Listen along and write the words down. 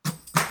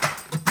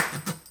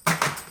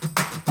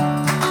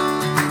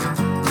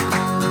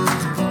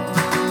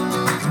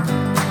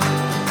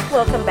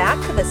Welcome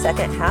back to the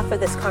second half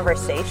of this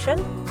conversation.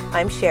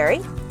 I'm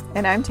Sherry.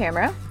 And I'm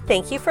Tamara.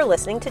 Thank you for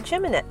listening to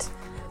Gym-in-It.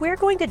 We're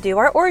going to do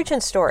our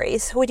origin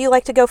stories. Would you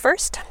like to go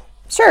first?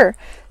 Sure.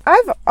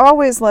 I've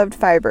always loved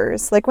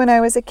fibers. Like when I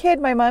was a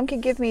kid, my mom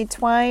could give me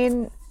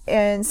twine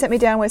and set me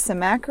down with some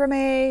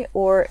macrame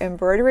or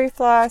embroidery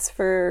floss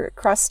for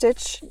cross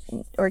stitch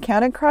or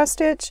counted cross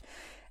stitch.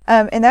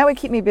 And that would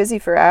keep me busy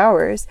for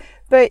hours.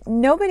 But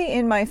nobody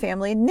in my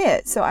family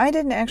knit, so I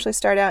didn't actually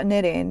start out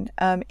knitting.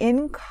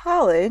 In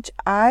college,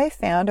 I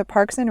found a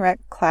Parks and Rec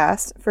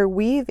class for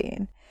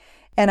weaving.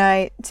 And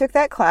I took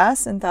that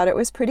class and thought it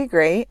was pretty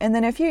great. And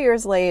then a few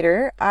years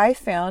later, I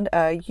found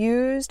a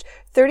used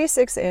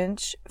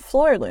 36-inch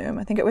floor loom.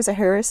 I think it was a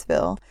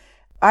Harrisville.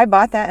 I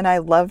bought that and I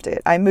loved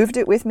it. I moved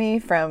it with me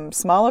from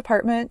small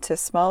apartment to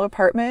small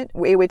apartment.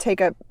 It would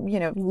take up,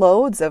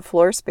 loads of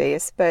floor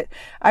space, but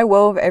I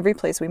wove every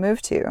place we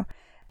moved to.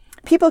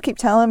 People keep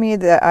telling me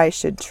that I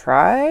should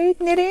try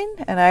knitting,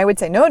 and I would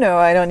say, no,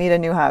 I don't need a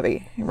new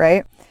hobby,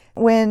 right?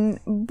 When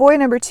boy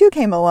number 2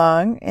 came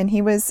along, and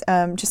he was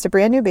just a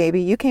brand new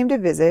baby, you came to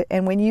visit,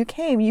 and when you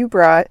came, you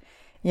brought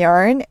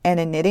yarn and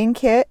a knitting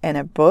kit and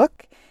a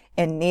book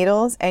and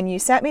needles, and you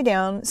sat me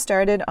down,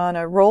 started on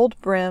a rolled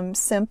brim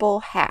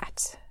simple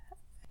hat.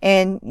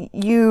 And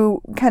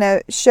you kind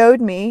of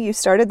showed me, you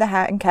started the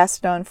hat and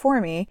cast it on for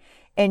me,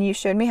 and you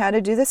showed me how to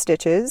do the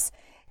stitches,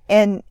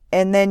 and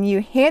then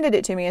you handed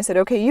it to me and said,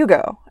 okay, you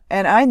go.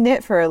 And I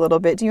knit for a little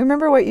bit. Do you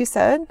remember what you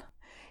said?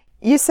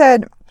 You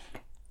said,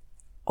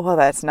 well,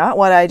 that's not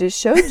what I just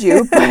showed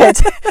you,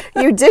 but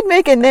you did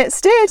make a knit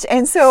stitch.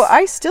 And so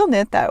I still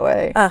knit that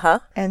way. Uh-huh.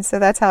 And so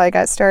that's how I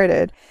got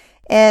started.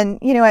 And,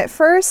 at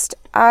first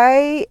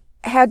I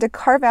had to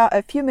carve out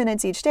a few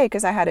minutes each day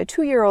because I had a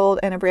 2-year-old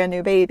and a brand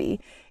new baby.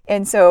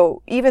 And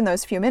so even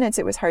those few minutes,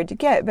 it was hard to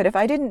get. But if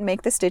I didn't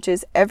make the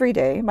stitches every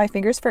day, my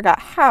fingers forgot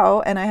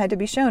how, and I had to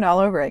be shown all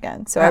over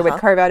again. So I would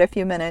carve out a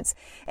few minutes.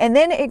 And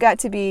then it got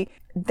to be,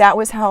 that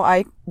was how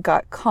I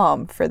got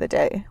calm for the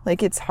day.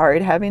 Like, it's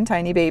hard having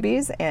tiny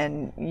babies,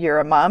 and you're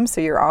a mom, so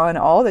you're on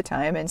all the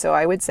time. And so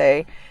I would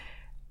say,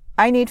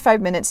 I need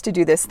 5 minutes to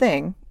do this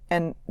thing.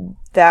 And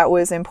that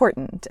was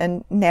important.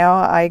 And now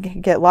I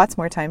get lots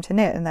more time to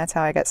knit, and that's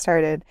how I got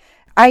started.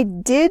 I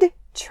did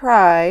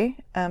try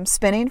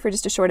spinning for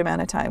just a short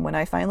amount of time. When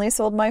I finally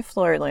sold my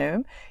floor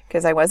loom,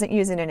 because I wasn't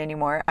using it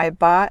anymore, I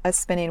bought a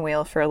spinning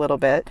wheel for a little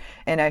bit,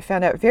 and I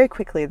found out very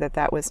quickly that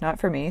that was not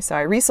for me. So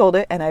I resold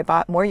it, and I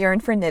bought more yarn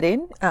for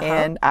knitting,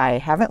 and I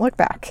haven't looked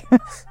back.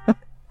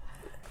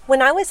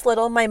 When I was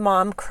little, my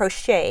mom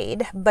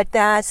crocheted, but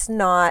that's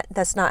not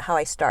how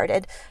I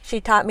started. She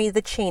taught me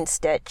the chain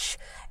stitch,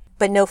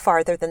 but no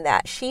farther than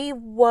that. She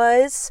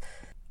was,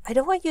 I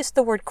don't want to use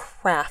the word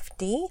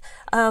crafty.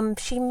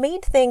 She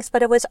made things,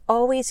 but it was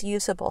always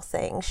usable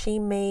things. She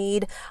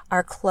made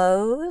our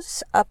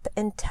clothes up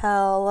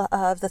until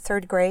the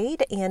 3rd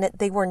grade, and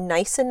they were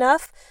nice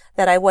enough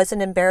that I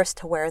wasn't embarrassed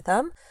to wear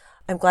them.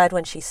 I'm glad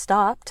when she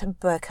stopped,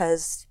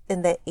 because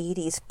in the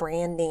 80s,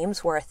 brand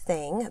names were a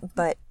thing,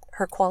 but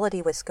her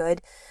quality was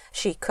good.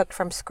 She cooked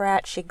from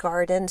scratch. She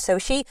gardened. So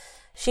she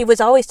was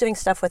always doing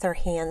stuff with her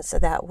hands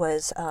that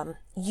was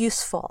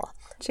useful.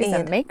 She's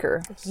a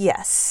maker.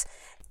 Yes.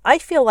 I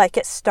feel like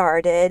it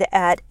started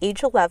at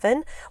age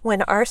 11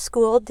 when our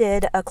school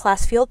did a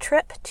class field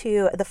trip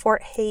to the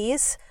Fort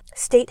Hays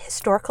State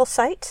Historical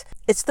Site.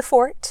 It's the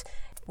fort.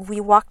 We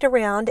walked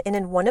around, and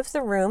in one of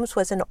the rooms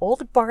was an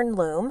old barn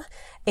loom,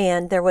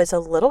 and there was a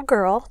little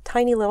girl,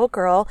 tiny little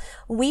girl,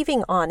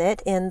 weaving on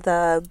it in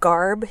the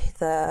garb,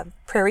 the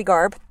prairie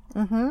garb.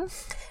 Mm-hmm.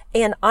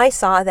 And I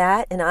saw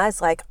that, and I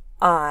was like,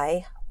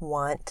 I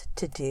want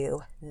to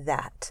do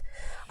that.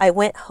 I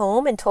went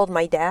home and told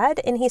my dad,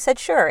 and he said,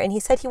 sure. And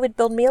he said he would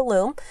build me a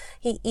loom.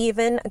 He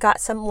even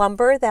got some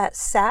lumber that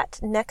sat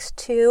next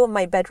to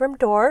my bedroom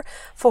door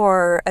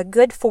for a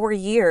good 4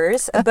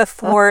 years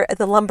before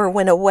the lumber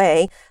went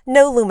away.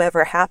 No loom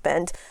ever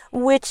happened,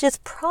 which is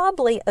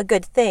probably a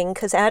good thing,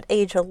 because at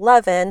age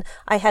 11,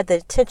 I had the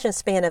attention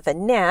span of a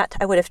gnat.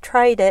 I would have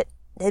tried it.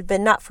 It had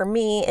been not for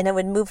me, and it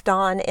would moved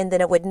on, and then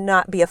it would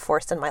not be a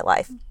force in my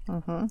life.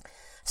 Mm-hmm.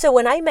 So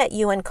when I met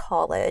you in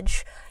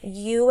college,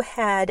 you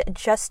had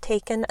just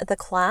taken the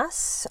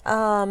class,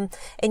 and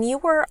you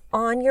were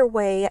on your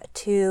way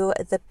to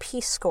the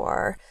Peace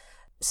Corps.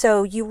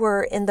 So you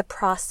were in the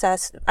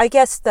process, I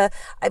guess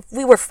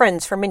we were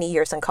friends for many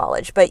years in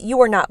college, but you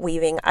were not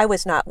weaving. I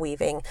was not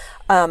weaving.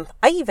 I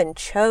even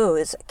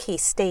chose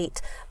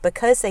K-State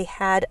because they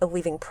had a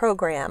weaving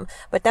program,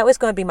 but that was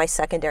going to be my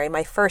secondary.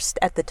 My first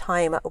at the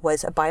time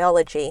was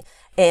biology.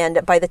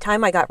 And by the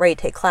time I got ready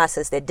to take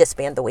classes, they'd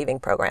disband the weaving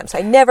program. So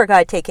I never got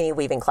to take any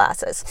weaving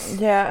classes.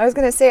 Yeah, I was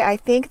going to say, I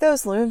think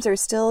those looms are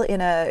still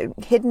in a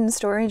hidden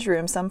storage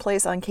room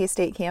someplace on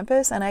K-State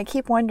campus. And I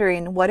keep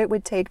wondering what it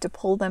would take to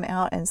pull them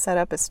out and set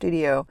up a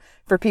studio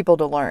for people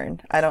to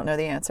learn. I don't know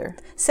the answer.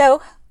 So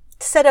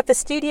set up a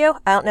studio,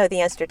 I don't know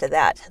the answer to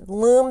that.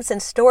 Looms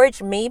and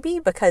storage, maybe,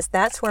 because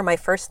that's where my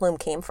first loom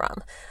came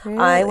from. Really?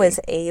 I was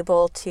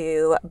able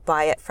to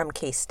buy it from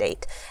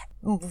K-State.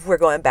 we're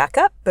going back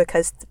up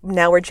because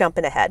now we're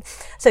jumping ahead.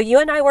 So you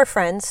and I were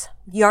friends.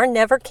 Yarn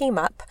never came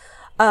up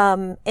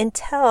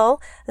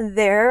until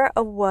there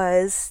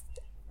was,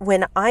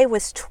 when I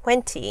was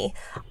 20,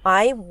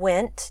 I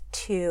went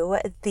to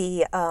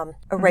the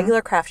a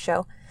regular craft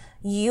show.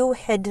 You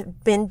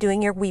had been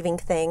doing your weaving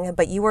thing,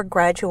 but you were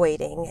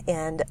graduating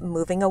and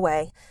moving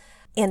away.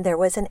 And there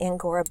was an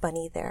Angora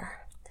bunny there.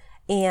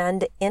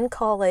 And in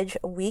college,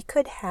 we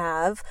could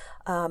have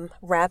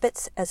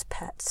rabbits as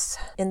pets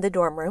in the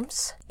dorm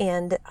rooms.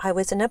 And I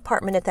was in an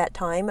apartment at that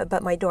time,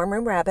 but my dorm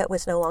room rabbit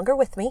was no longer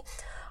with me.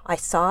 I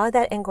saw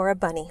that Angora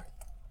bunny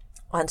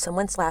on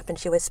someone's lap and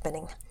she was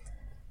spinning.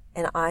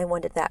 And I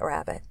wanted that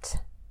rabbit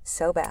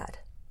so bad.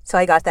 So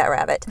I got that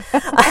rabbit.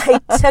 I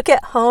took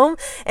it home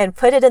and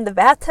put it in the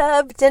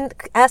bathtub, didn't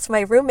ask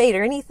my roommate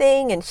or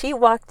anything. And she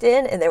walked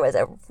in and there was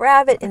a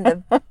rabbit in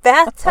the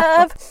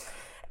bathtub.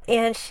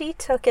 And she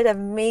took it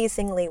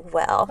amazingly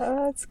well.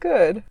 Oh, that's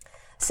good.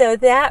 So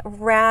that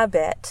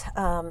rabbit,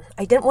 I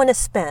didn't want to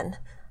spin,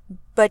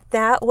 but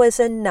that was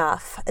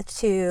enough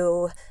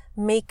to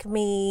make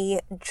me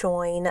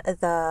join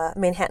the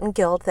Manhattan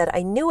Guild that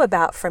I knew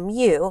about from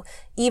you,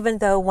 even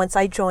though once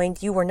I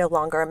joined, you were no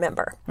longer a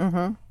member.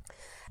 Mm-hmm.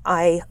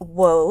 I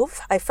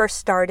wove. I first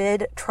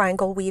started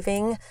triangle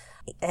weaving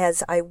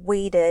as I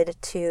waited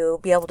to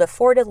be able to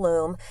afford a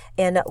loom,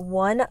 and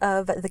one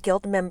of the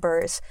guild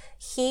members,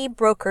 he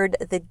brokered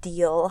the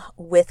deal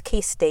with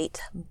K-State,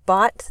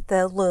 bought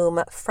the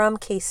loom from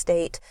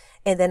K-State,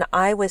 and then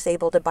I was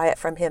able to buy it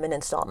from him in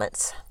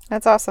installments.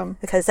 That's awesome.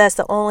 Because that's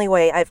the only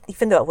way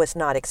even though it was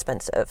not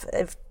expensive,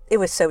 it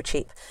was so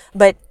cheap,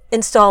 but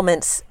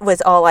installments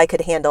was all I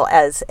could handle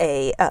as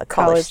a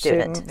college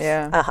student.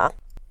 Yeah.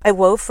 I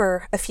wove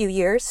for a few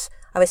years.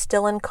 I was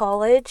still in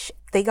college.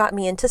 They got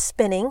me into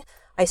spinning.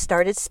 I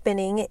started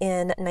spinning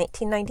in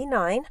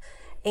 1999,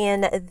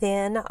 and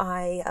then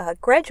I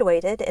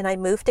graduated and I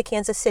moved to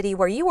Kansas City,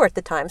 where you were at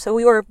the time. So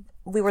we were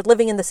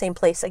living in the same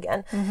place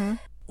again. Mm-hmm.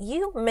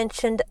 You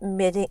mentioned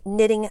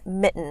knitting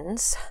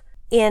mittens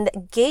and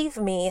gave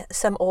me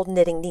some old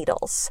knitting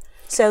needles.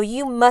 So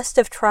you must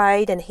have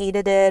tried and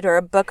hated it, or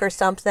a book or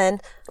something.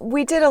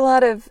 We did a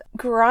lot of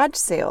garage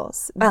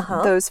sales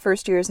those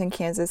first years in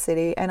Kansas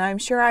City, and I'm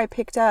sure I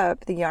picked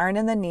up the yarn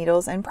and the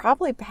needles and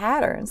probably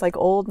patterns, like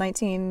old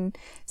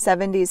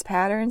 1970s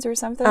patterns or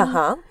something.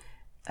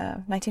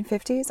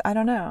 1950s? I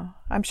don't know.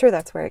 I'm sure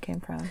that's where it came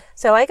from.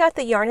 So I got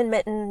the yarn and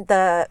mitten,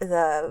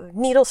 the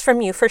needles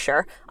from you for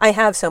sure. I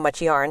have so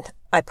much yarn.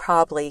 I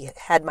probably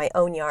had my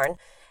own yarn.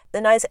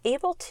 Then I was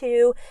able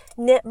to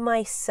knit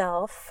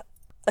myself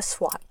a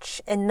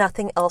swatch and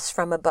nothing else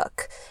from a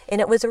book.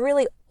 And it was a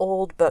really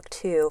old book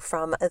too,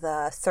 from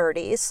the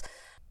 30s.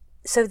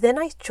 So then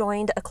I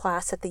joined a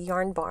class at the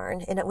Yarn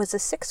Barn, and it was a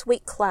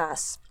 6-week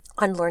class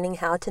on learning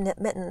how to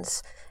knit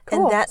mittens.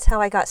 Cool. And that's how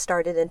I got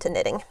started into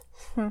knitting.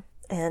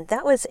 And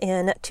that was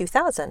in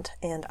 2000,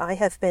 and I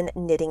have been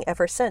knitting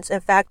ever since.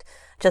 In fact,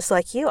 just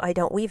like you, I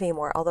don't weave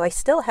anymore, although I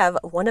still have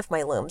one of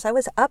my looms. I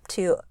was up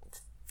to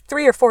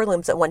 3 or 4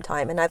 looms at one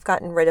time, and I've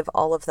gotten rid of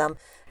all of them,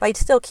 but I'd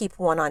still keep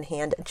one on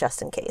hand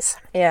just in case.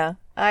 Yeah,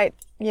 I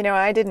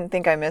didn't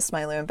think I missed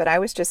my loom, but I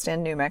was just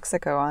in New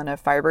Mexico on a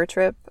fiber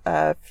trip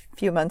a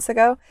few months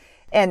ago,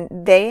 and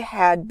they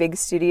had big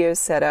studios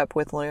set up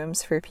with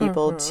looms for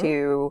people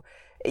to,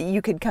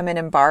 you could come in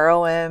and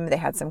borrow them. They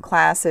had some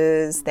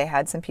classes. They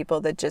had some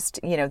people that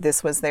just,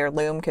 this was their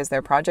loom because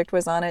their project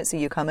was on it, so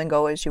you come and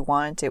go as you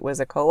want. It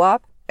was a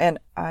co-op, and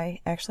I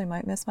actually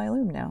might miss my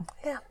loom now.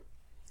 Yeah.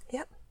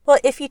 Yep. Well,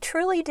 if you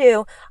truly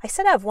do, I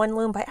said I have one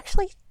loom, but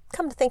actually,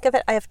 come to think of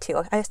it, I have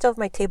 2. I still have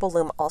my table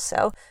loom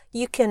also.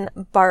 You can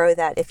borrow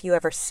that if you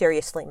ever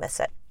seriously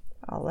miss it.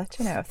 I'll let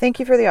you know. Thank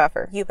you for the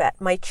offer. You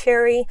bet. My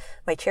cherry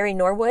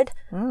Norwood,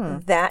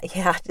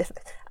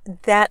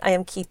 that I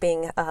am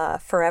keeping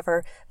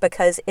forever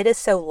because it is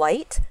so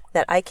light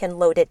that I can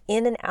load it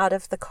in and out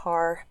of the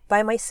car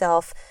by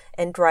myself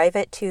and drive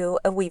it to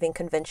a weaving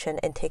convention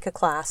and take a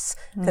class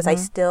because I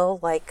still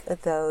like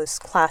those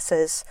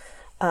classes.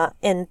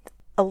 And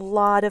a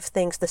lot of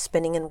things, the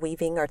spinning and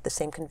weaving, are at the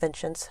same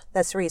conventions.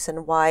 That's the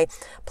reason why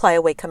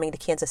Plyaway coming to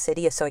Kansas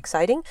City is so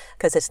exciting,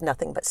 because it's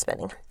nothing but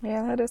spinning.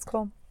 Yeah, that is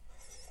cool.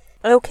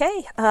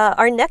 Okay,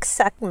 our next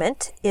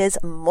segment is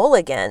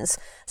mulligans.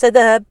 So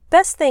the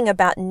best thing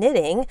about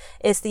knitting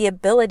is the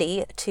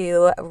ability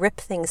to rip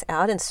things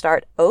out and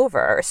start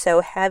over.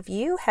 So have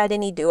you had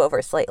any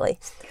do-overs lately?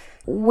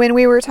 When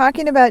we were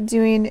talking about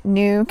doing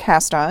new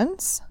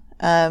cast-ons,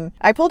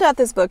 I pulled out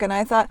this book and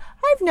I thought,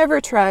 I've never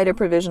tried a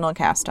provisional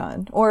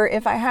cast-on. Or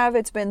if I have,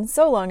 it's been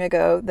so long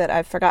ago that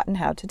I've forgotten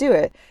how to do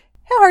it.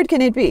 How hard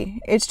can it be?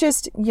 It's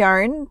just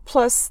yarn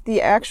plus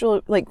the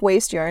actual,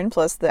 waste yarn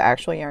plus the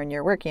actual yarn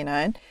you're working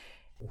on.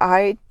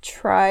 I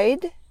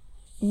tried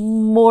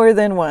more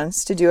than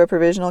once to do a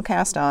provisional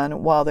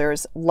cast-on while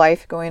there's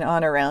life going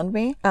on around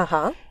me.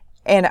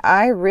 And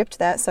I ripped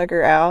that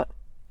sucker out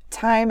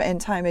time and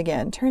time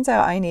again. Turns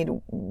out I need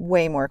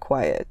way more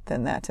quiet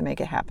than that to make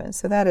it happen.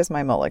 So that is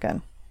my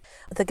mulligan.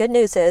 The good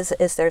news is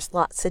there's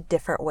lots of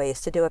different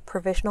ways to do a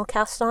provisional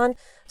cast on.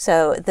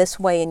 So this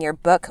way in your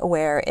book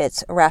where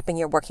it's wrapping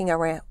your working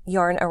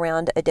yarn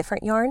around a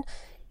different yarn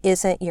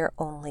isn't your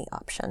only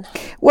option.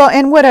 Well,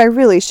 and what I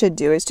really should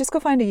do is just go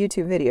find a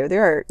YouTube video.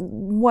 There are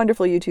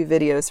wonderful YouTube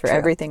videos for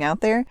everything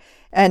out there.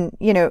 And,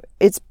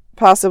 it's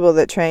possible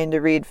that trying to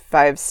read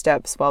 5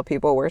 steps while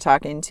people were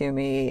talking to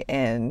me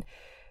and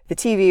the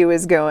TV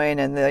was going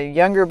and the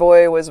younger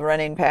boy was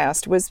running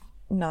past was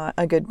not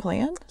a good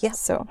plan. Yeah.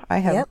 So I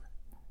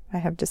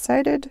have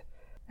decided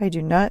I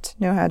do not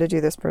know how to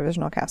do this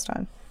provisional cast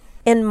on.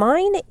 And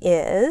mine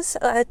is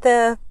at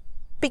the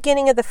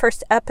beginning of the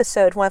first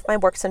episode, one of my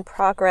works in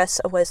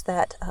progress was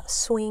that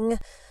swing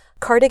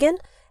cardigan.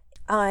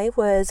 I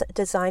was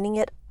designing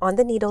it on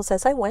the needles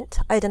as I went.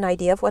 I had an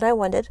idea of what I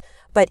wanted,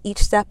 but each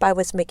step I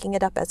was making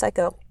it up as I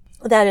go.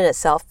 That in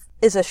itself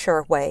is a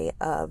sure way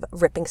of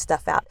ripping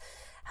stuff out.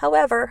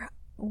 However,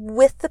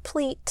 with the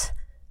pleat,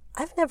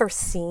 I've never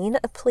seen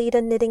a pleat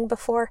in knitting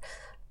before.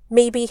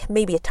 Maybe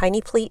a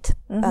tiny pleat,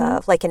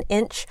 like an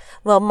inch.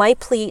 Well, my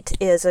pleat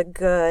is a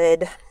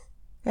good...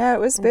 Yeah, it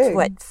was big.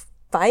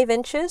 5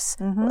 inches?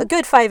 A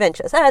good 5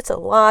 inches. That's a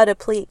lot of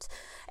pleats.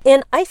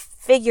 And I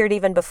figured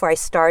even before I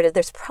started,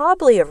 there's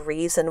probably a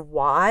reason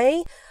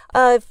why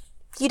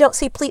you don't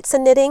see pleats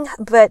in knitting,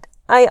 but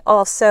I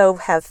also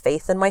have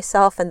faith in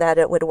myself and that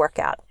it would work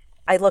out.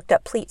 I looked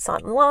up pleats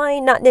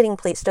online, not knitting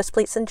pleats, just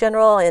pleats in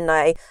general, and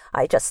I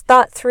just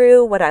thought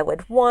through what I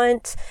would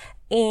want,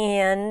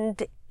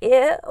 and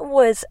it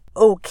was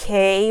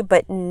okay,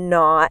 but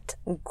not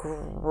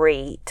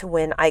great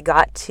when I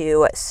got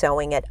to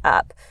sewing it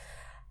up.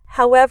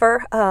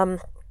 However,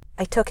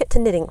 I took it to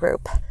Knitting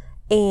Group,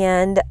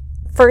 and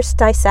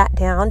first I sat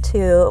down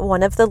to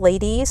one of the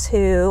ladies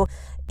who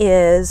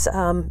is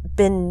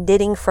been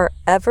knitting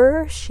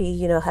forever.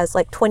 She, has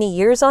like 20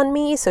 years on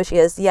me, so she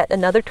has yet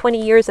another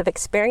 20 years of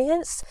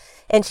experience,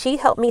 and she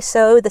helped me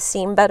sew the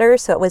seam better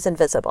so it was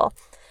invisible.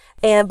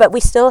 But we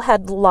still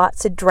had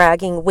lots of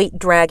weight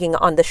dragging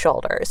on the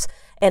shoulders.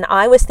 And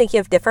I was thinking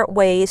of different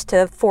ways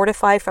to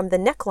fortify from the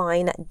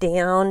neckline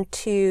down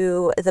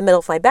to the middle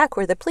of my back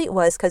where the pleat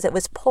was, because it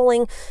was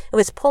pulling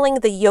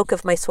the yoke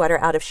of my sweater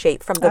out of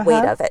shape from the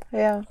weight of it.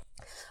 Yeah.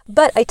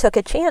 But I took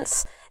a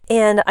chance,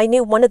 and I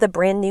knew one of the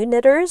brand new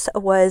knitters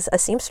was a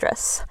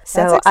seamstress.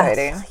 That's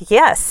exciting.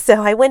 Yes.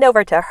 So I went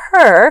over to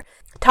her,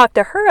 talked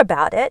to her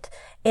about it,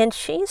 and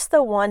she's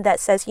the one that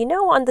says,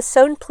 on the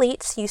sewn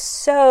pleats, you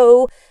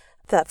sew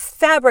the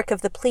fabric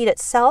of the pleat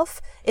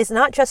itself is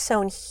not just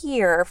sewn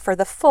here for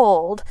the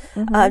fold,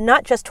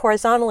 not just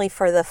horizontally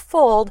for the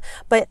fold,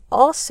 but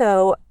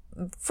also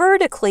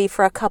vertically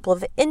for a couple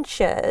of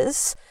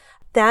inches.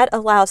 That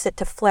allows it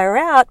to flare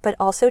out, but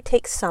also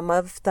takes some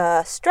of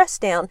the stress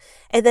down.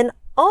 And then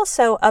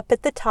also up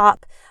at the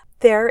top,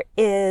 there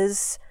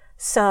is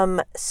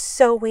some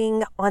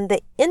sewing on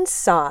the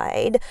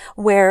inside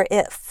where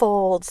it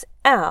folds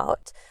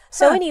out.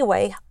 So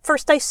anyway,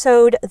 first I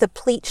sewed the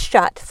pleat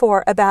shut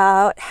for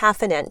about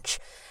 1/2 inch.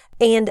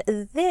 And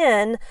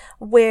then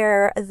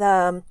where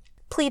the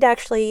pleat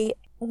actually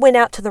went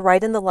out to the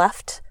right and the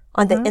left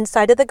on the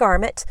inside of the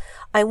garment,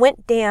 I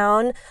went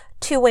down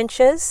 2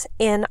 inches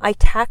and I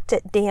tacked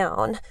it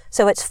down.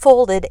 So it's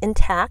folded and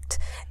tacked.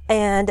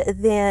 And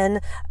then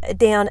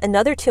down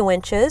another 2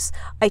 inches,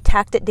 I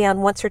tacked it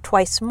down once or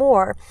twice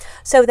more.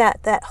 So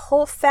that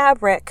whole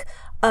fabric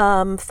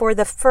for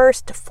the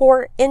first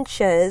 4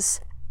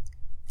 inches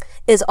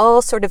is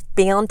all sort of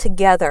bound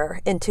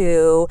together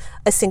into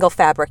a single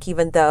fabric,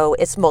 even though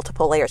it's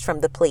multiple layers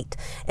from the pleat.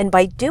 And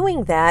by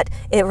doing that,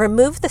 it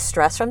removed the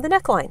stress from the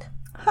neckline,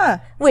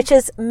 which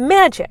is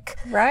magic.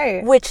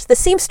 Right. Which the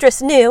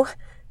seamstress knew,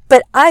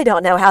 but I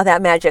don't know how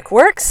that magic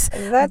works.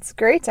 That's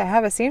great to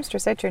have a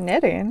seamstress at your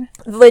knitting.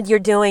 When you're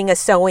doing a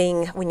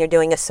sewing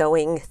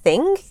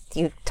thing,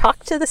 you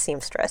talk to the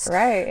seamstress.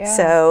 Right, yeah.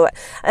 So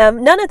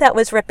none of that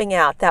was ripping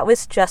out. That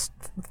was just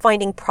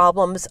finding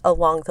problems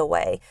along the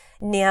way.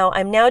 Now,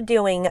 I'm now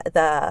doing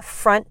the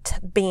front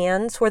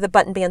bands where the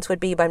button bands would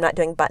be, but I'm not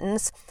doing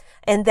buttons.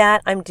 And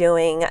that I'm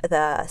doing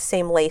the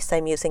same lace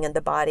I'm using in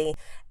the body.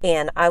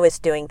 And I was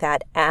doing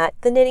that at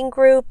the Knitting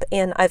Group,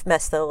 and I've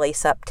messed the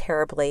lace up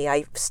terribly.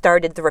 I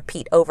started the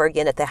repeat over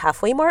again at the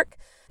halfway mark,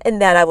 and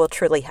that I will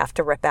truly have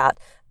to rip out.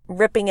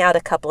 Ripping out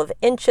a couple of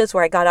inches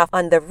where I got off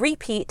on the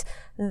repeat,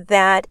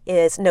 that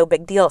is no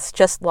big deal. It's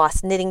just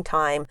lost knitting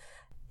time.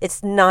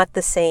 It's not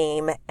the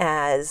same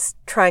as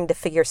trying to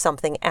figure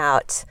something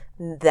out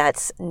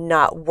that's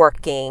not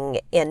working,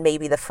 and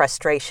maybe the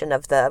frustration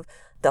of the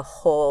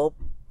whole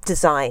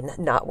design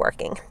not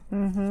working.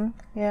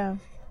 Yeah.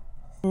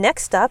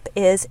 Next up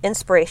is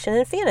inspiration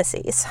and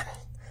fantasies.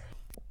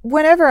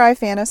 Whenever I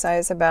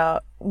fantasize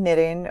about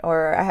knitting,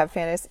 or I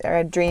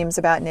have dreams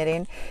about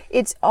knitting,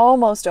 it's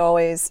almost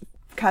always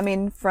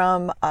coming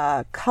from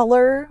a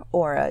color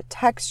or a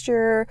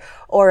texture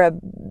or a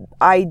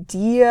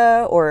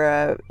idea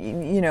or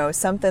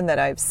something that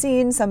I've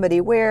seen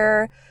somebody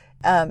wear.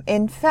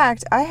 In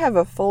fact, I have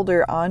a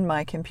folder on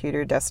my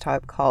computer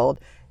desktop called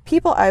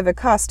People I've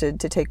Accosted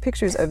to Take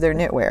Pictures of Their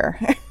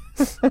Knitwear.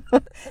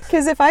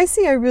 Because if I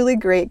see a really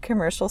great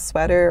commercial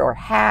sweater or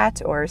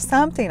hat or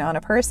something on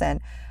a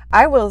person,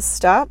 I will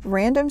stop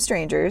random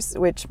strangers,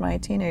 which my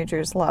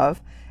teenagers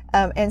love,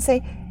 and say,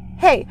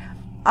 hey,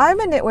 I'm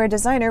a knitwear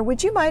designer.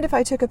 Would you mind if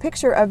I took a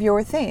picture of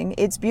your thing?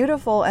 It's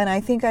beautiful and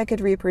I think I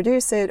could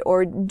reproduce it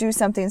or do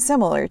something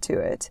similar to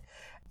it.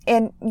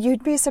 And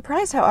you'd be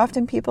surprised how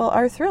often people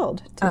are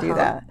thrilled to do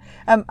that.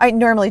 I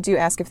normally do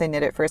ask if they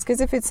knit it first, because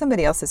if it's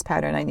somebody else's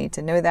pattern, I need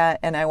to know that,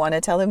 and I want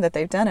to tell them that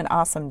they've done an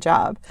awesome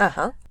job.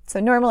 So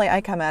normally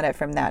I come at it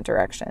from that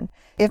direction.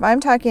 If I'm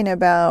talking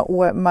about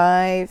what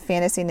my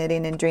fantasy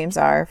knitting and dreams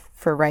are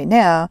for right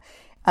now,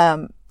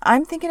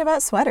 I'm thinking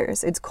about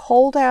sweaters. It's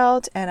cold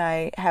out, and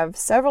I have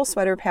several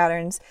sweater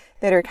patterns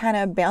that are kind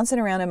of bouncing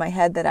around in my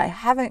head that I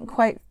haven't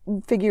quite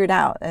figured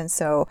out. And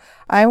so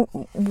I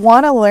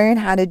want to learn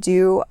how to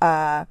do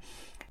a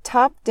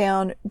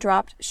top-down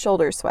dropped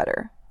shoulder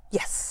sweater.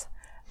 Yes.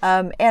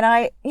 And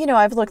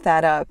I've looked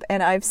that up,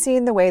 and I've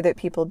seen the way that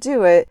people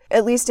do it.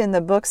 At least in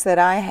the books that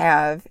I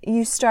have,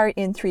 you start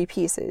in 3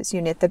 pieces.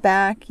 You knit the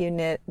back, you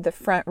knit the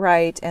front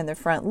right and the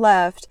front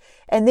left,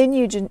 and then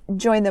you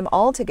join them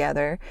all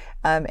together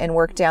and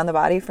work down the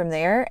body from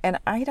there. And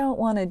I don't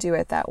want to do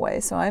it that way.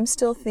 So I'm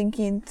still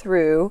thinking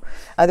through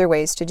other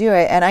ways to do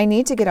it. And I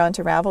need to get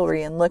onto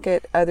Ravelry and look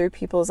at other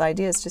people's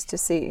ideas just to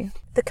see.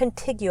 The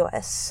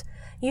contiguous.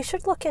 You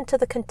should look into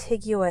the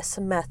contiguous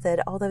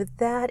method, although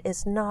that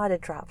is not a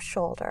drop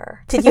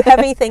shoulder. Did you have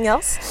anything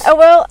else?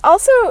 Well,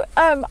 also,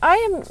 I'm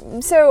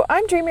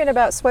dreaming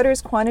about sweaters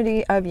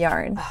quantity of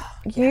yarn.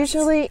 Yes.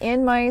 Usually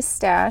in my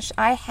stash,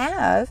 I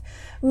have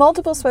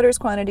multiple sweaters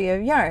quantity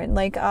of yarn.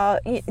 Like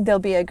there'll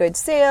be a good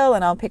sale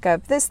and I'll pick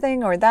up this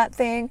thing or that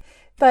thing.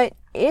 But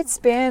it's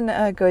been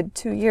a good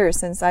 2 years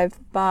since I've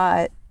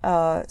bought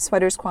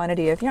sweaters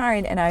quantity of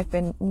yarn, and I've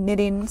been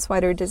knitting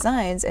sweater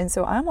designs, and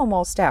so I'm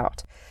almost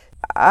out.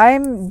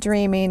 I'm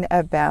dreaming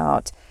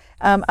about,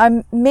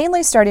 I'm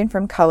mainly starting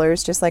from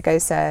colors, just like I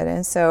said.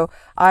 And so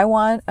I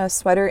want a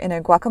sweater in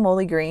a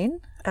guacamole green.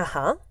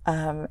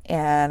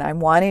 And I'm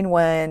wanting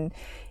one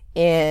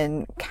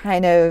in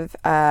kind of,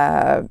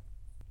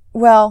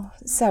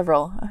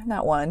 several,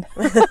 not one.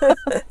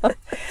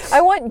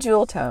 I want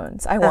jewel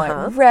tones. I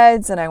want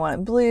reds, and I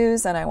want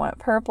blues, and I want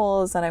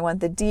purples, and I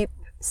want the deep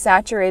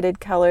saturated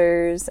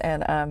colors.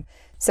 And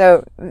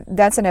so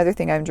that's another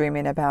thing I'm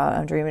dreaming about.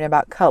 I'm dreaming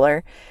about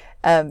color.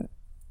 And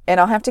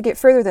I'll have to get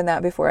further than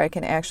that before I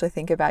can actually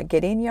think about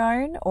getting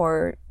yarn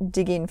or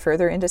digging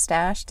further into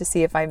stash to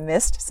see if I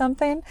missed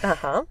something.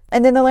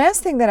 And then the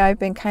last thing that I've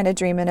been kind of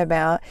dreaming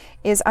about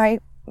is I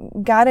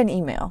got an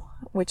email,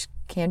 which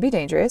can be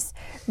dangerous,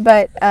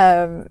 but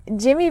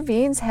Jimmy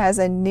Beans has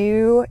a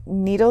new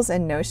Needles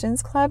and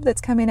Notions Club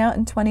that's coming out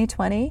in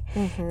 2020.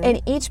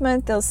 And each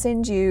month they'll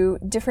send you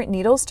different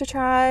needles to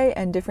try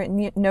and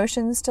different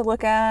notions to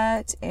look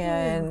at.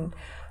 And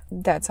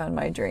that's on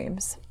my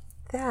dreams.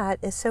 That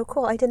is so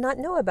cool. I did not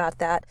know about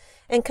that.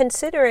 And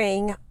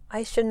considering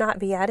I should not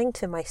be adding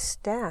to my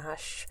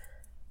stash,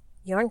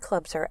 yarn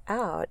clubs are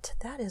out.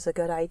 That is a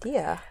good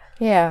idea.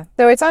 Yeah,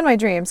 though it's on my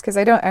dreams because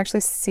I don't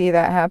actually see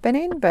that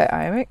happening, but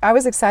I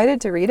was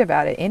excited to read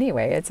about it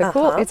anyway. It's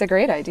a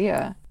great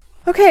idea.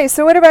 Okay,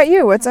 so what about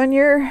you? What's on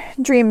your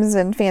dreams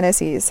and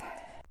fantasies?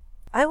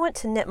 I want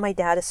to knit my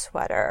dad a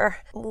sweater.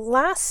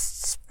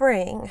 Last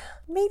spring,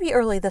 maybe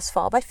early this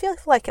fall, but I feel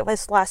like it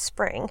was last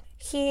spring,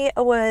 he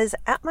was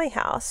at my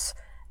house,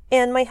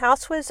 and my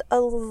house was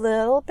a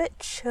little bit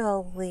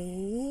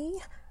chilly.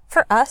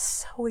 For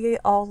us, we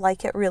all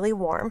like it really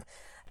warm,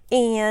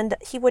 and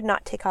he would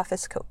not take off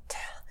his coat.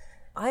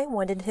 I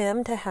wanted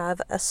him to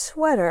have a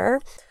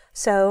sweater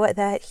so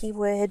that he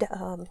would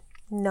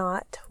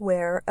not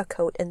wear a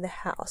coat in the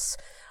house.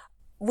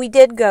 We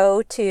did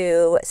go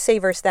to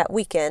Savers that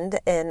weekend,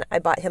 and I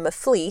bought him a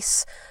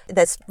fleece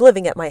that's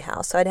living at my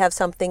house. So I'd have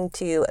something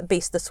to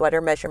base the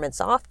sweater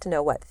measurements off to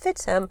know what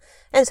fits him,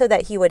 and so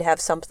that he would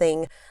have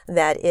something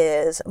that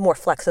is more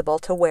flexible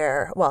to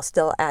wear while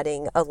still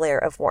adding a layer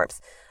of warmth.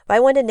 But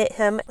I want to knit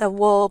him a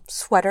wool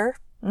sweater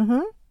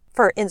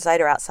for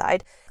inside or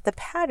outside. The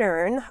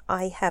pattern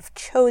I have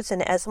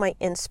chosen as my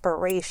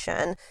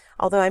inspiration,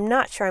 although I'm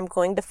not sure I'm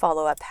going to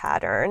follow a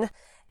pattern,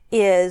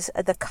 is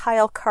the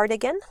Kyle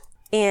cardigan.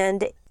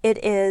 And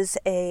it is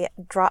a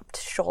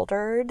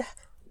saddle-shouldered.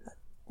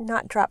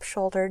 It's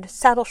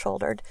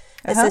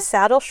a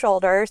saddle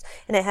shoulders,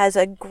 and it has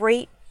a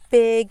great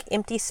big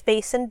empty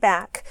space in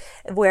back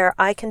where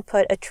I can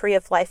put a Tree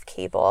of Life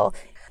cable.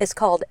 It's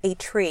called A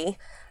Tree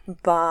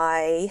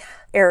by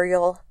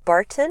Ariel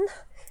Barton.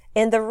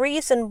 And the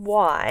reason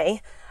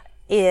why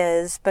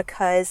is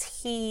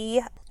because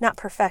he, not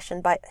profession,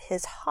 but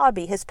his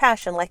hobby, his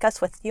passion, like us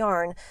with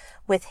yarn,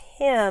 with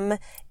him,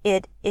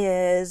 it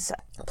is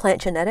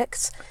plant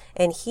genetics,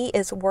 and he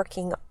is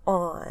working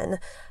on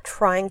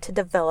trying to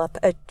develop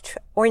a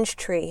orange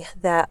tree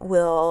that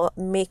will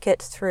make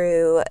it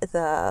through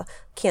the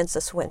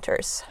Kansas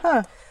winters.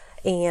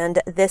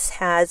 And this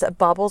has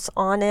baubles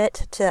on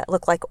it to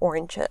look like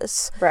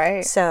oranges.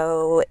 Right.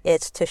 So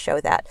it's to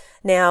show that.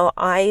 Now,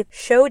 I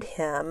showed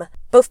him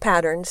both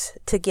patterns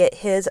to get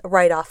his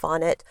write-off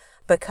on it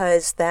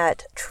because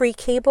that tree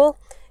cable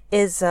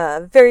is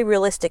a very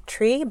realistic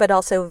tree, but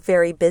also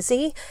very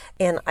busy.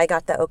 And I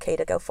got the okay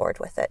to go forward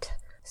with it.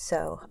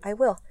 So I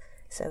will.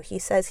 So he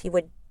says he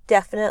would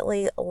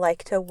definitely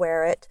like to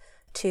wear it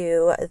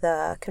to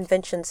the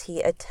conventions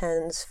he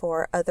attends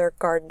for other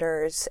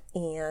gardeners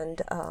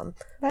and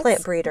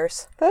plant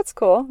breeders. That's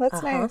cool.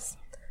 That's nice.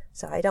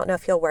 So I don't know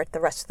if he'll wear it the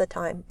rest of the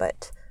time,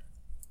 but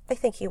I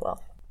think he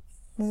will.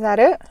 Is that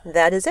it?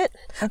 That is it.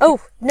 Okay. Oh,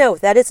 no,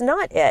 that is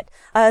not it.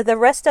 The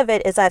rest of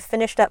it is I've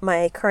finished up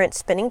my current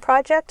spinning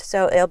project,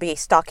 so it'll be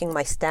stocking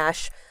my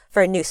stash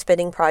for a new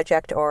spinning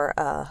project or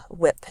a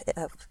whip,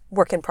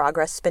 work in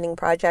progress spinning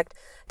project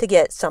to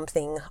get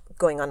something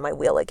going on my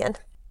wheel again.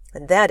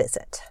 And that is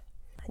it.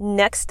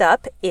 Next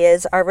up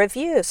is our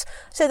reviews.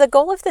 So the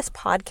goal of this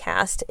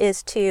podcast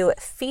is to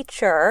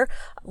feature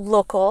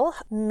local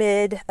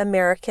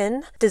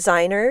mid-American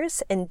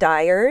designers and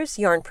dyers,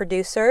 yarn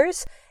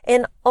producers,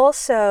 and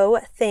also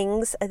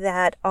things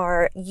that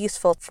are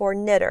useful for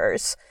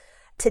knitters.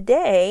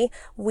 Today,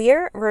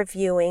 we're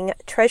reviewing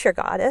Treasure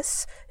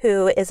Goddess,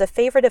 who is a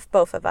favorite of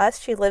both of us.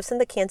 She lives in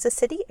the Kansas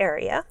City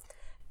area.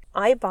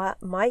 I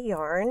bought my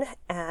yarn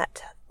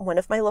at one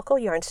of my local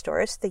yarn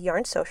stores, the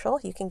Yarn Social.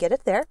 You can get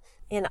it there.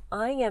 And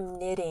I am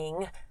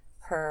knitting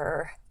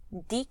her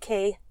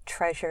DK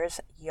Treasures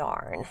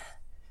yarn.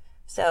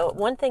 So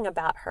one thing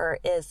about her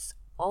is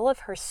all of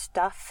her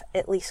stuff,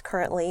 at least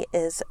currently,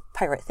 is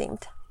pirate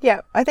themed.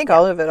 Yeah, I think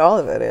all of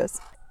it is.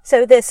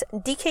 So this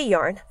DK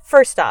yarn,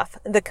 first off,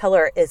 the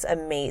color is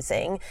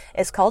amazing.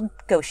 It's called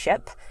Ghost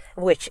Ship,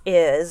 which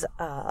is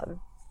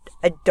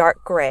a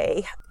dark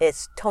gray.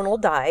 It's tonal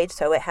dyed,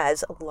 so it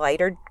has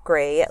lighter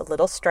gray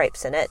little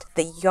stripes in it.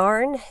 The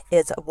yarn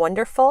is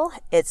wonderful.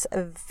 It's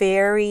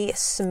very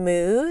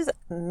smooth,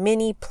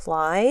 mini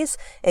plies.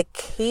 It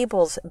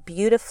cables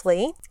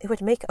beautifully. It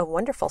would make a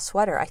wonderful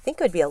sweater. I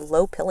think it would be a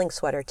low pilling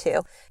sweater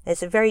too.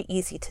 It's very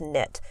easy to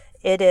knit.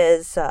 It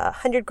is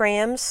 100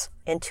 grams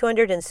and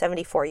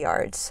 274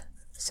 yards.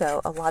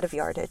 So a lot of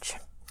yardage.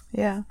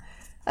 Yeah.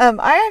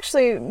 I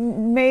actually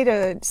made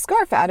a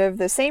scarf out of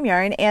the same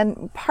yarn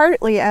and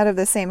partly out of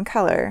the same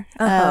color.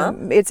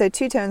 It's a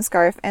two-tone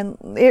scarf, and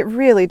it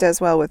really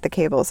does well with the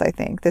cables, I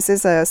think. This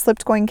is a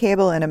slipped coin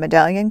cable and a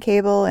medallion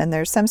cable, and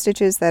there's some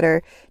stitches that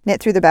are knit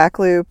through the back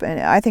loop, and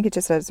I think it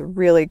just does a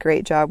really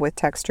great job with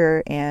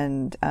texture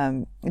and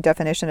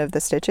definition of the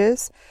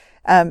stitches.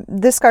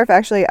 This scarf,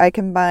 actually, I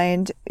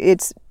combined,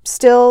 it's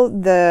still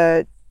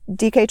the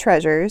DK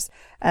Treasures,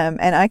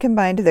 and I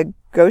combined the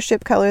Ghost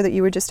Ship color that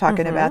you were just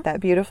talking about,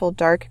 that beautiful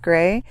dark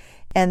gray,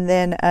 and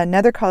then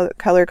another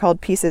color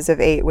called Pieces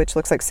of 8, which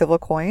looks like silver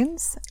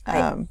coins.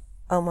 I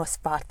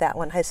almost bought that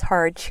one. It's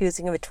hard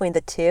choosing between the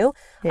two.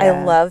 Yeah.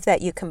 I love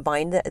that you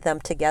combined them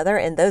together,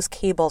 and those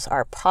cables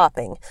are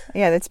popping.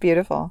 Yeah, that's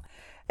beautiful.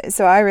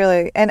 So I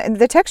really, and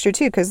the texture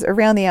too, because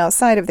around the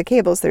outside of the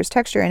cables there's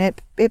texture, and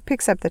it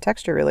picks up the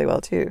texture really well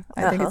too.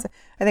 I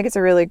think it's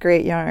a really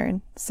great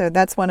yarn. So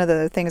that's one of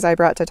the things I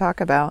brought to talk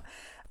about.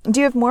 Do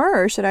you have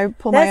more, or should I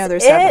pull my other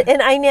stuff?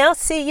 And I now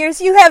see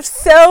yours. You have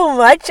so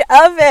much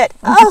of it.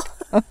 Oh.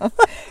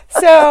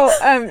 So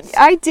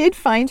I did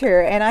find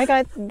her, and I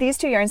got these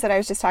two yarns that I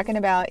was just talking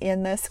about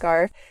in the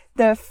scarf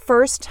the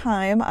first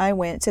time I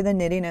went to the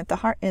Knitting at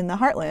the in the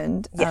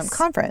Heartland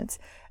conference.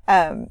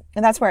 And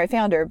that's where I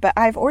found her. But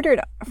I've ordered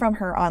from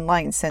her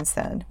online since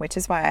then, which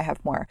is why I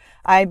have more.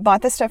 I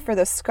bought the stuff for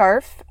the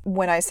scarf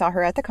when I saw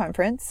her at the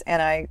conference,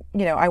 and I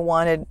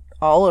wanted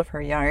all of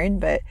her yarn,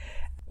 but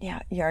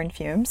yarn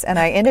fumes. And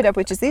I ended up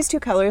with just these two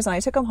colors, and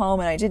I took them home,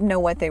 and I didn't know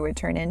what they would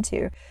turn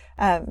into.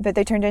 But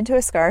they turned into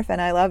a scarf,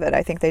 and I love it.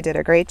 I think they did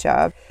a great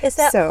job. Is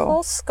that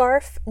whole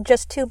scarf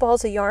just 2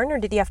 balls of yarn, or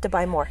did you have to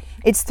buy more?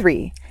 It's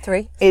 3.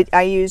 3?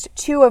 I used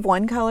 2 of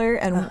one color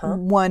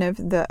and 1 of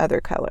the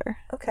other color.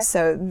 Okay.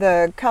 So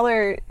the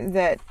color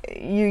that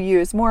you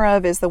use more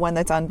of is the one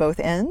that's on both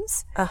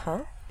ends.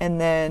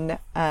 And then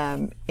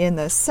in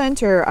the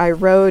center, I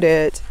wrote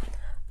it.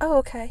 Oh,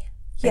 okay.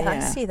 Yeah,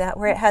 I see that,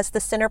 where it has the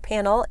center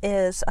panel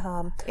is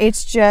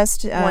it's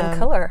just one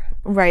color.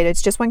 Right,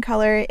 it's just one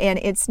color, and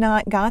it's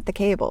not got the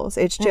cables.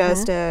 It's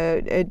just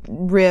a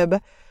rib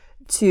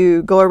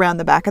to go around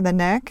the back of the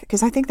neck,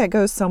 because I think that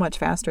goes so much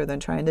faster than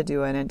trying to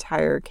do an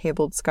entire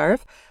cabled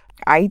scarf.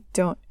 I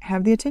don't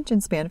have the attention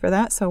span for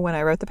that, so when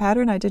I wrote the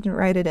pattern, I didn't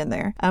write it in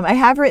there. I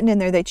have written in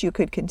there that you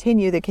could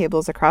continue the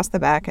cables across the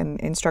back and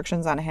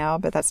instructions on how,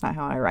 but that's not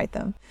how I write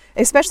them,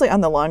 especially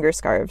on the longer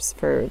scarves.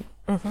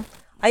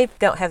 I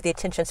don't have the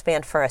attention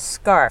span for a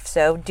scarf,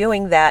 so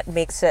doing that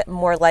makes it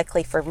more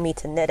likely for me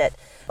to knit it.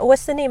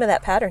 What's the name of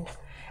that pattern?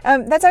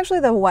 That's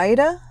actually the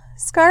Whydah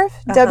scarf,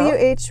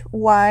 Whydah.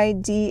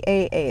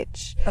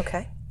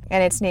 Okay.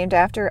 And it's named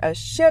after a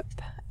ship,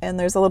 and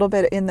there's a little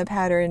bit in the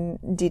pattern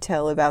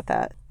detail about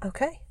that.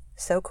 Okay,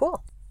 so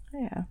cool.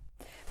 Yeah.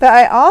 But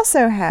I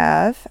also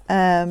have,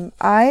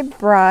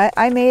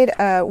 I made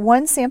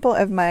one sample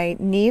of my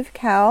Neve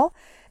cowl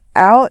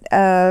out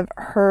of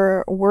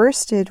her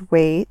worsted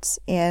weight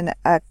in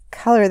a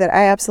color that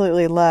I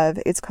absolutely love.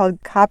 It's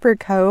called Copper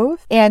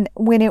Cove. And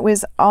when it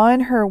was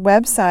on her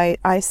website,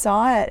 I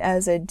saw it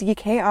as a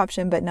DK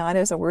option, but not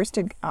as a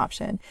worsted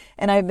option.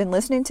 And I've been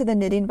listening to the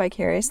Knitting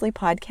Vicariously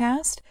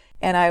podcast,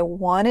 and I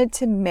wanted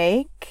to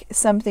make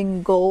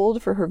something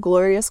gold for her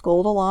glorious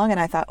gold along.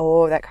 And I thought,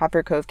 oh, that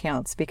Copper Cove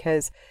counts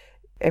because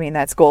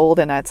that's gold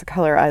and that's a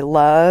color I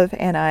love.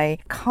 And I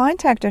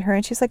contacted her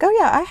and she's like, oh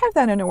yeah, I have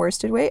that in a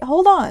worsted weight.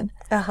 Hold on.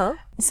 Uh-huh.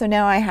 So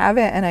now I have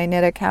it and I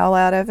knit a cowl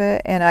out of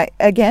it. And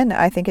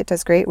I think it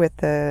does great with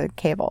the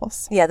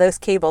cables. Yeah, those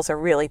cables are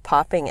really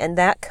popping and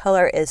that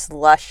color is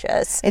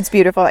luscious. It's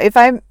beautiful. If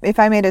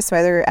I made a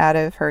sweater out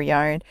of her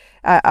yarn,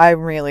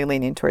 I'm really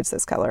leaning towards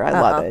this color. I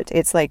love it.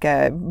 It's like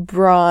a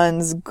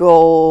bronze,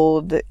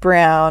 gold,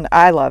 brown.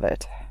 I love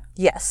it.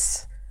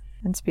 Yes.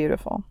 It's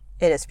beautiful.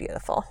 It is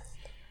beautiful.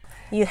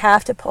 You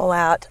have to pull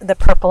out the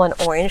purple and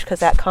orange because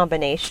that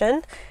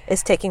combination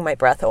is taking my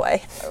breath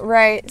away.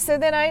 Right. So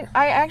then I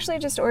actually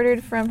just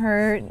ordered from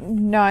her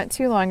not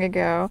too long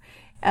ago.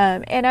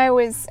 And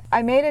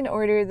I made an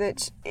order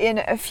that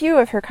in a few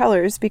of her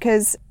colors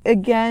because,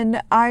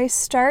 again, I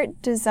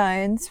start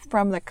designs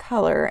from the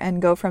color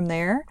and go from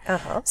there.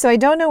 Uh-huh. So I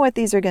don't know what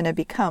these are going to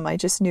become. I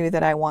just knew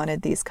that I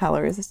wanted these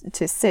colors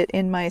to sit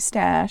in my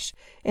stash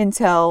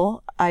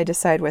until I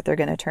decide what they're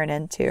going to turn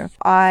into.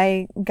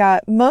 I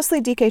got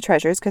mostly DK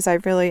Treasures because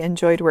I've really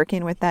enjoyed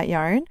working with that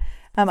yarn.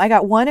 I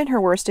got one in her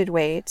worsted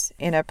weight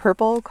in a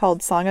purple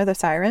called Song of the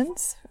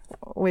Sirens,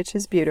 which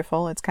is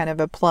beautiful. It's kind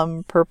of a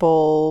plum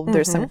purple.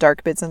 There's some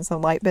dark bits and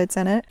some light bits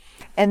in it.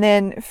 And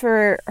then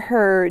for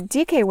her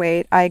DK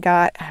weight, I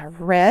got a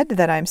red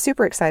that I'm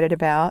super excited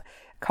about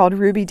called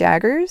Ruby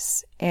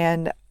Daggers.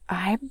 And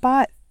I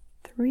bought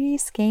 3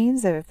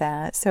 skeins of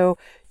that. So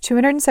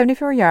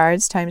 274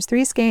 yards times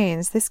 3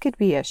 skeins. This could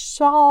be a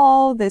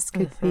shawl. This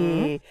could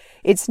be,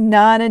 it's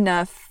not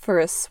enough for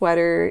a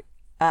sweater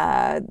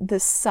the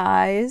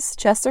size,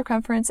 chest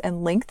circumference,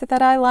 and length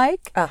that I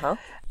like. Uh-huh.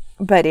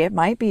 But it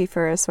might be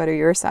for a sweater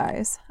your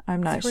size.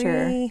 I'm not 3,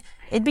 sure.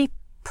 It'd be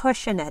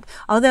pushing it.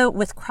 Although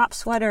with crop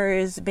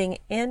sweaters being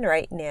in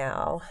right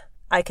now,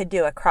 I could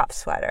do a crop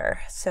sweater.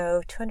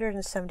 So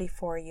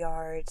 274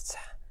 yards,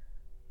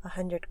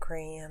 100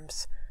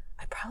 grams.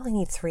 I probably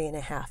need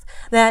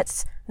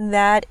 3.5.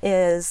 That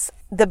is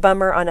the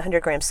bummer on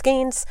 100 gram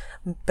skeins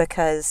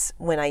because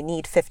when I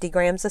need 50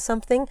 grams of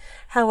something,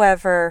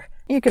 however,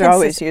 you could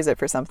always use it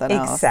for something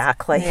else.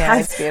 Exactly. Yeah,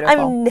 it's beautiful.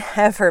 I'm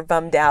never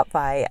bummed out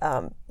by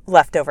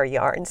leftover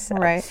yarns. So.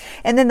 Right.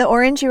 And then the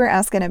orange you were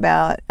asking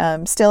about,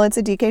 still it's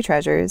a DK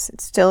Treasures.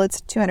 Still it's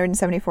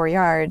 274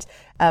 yards.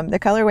 The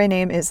colorway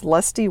name is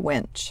Lusty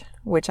Winch,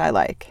 which I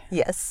like.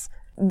 Yes.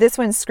 This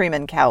one's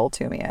screaming cowl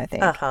to me, I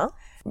think. Uh-huh.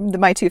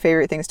 My 2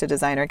 favorite things to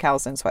design are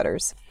cowls and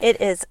sweaters.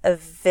 It is a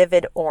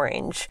vivid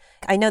orange.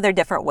 I know they're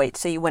different weights,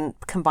 so you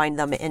wouldn't combine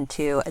them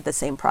into the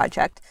same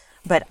project.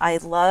 But I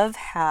love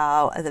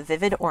how the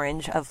vivid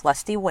orange of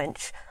Lusty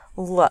Winch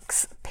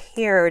looks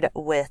paired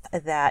with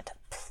that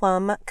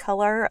plum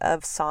color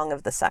of Song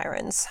of the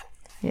Sirens.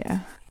 Yeah.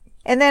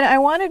 And then I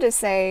wanted to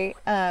say,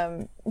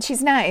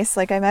 she's nice.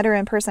 Like I met her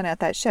in person at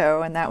that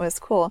show and that was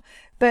cool.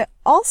 But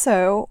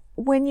also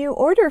when you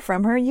order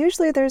from her,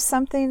 usually there's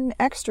something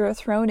extra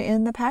thrown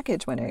in the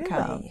package when it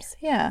comes.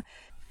 Yeah.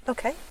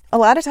 Okay. A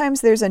lot of times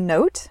there's a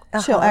note.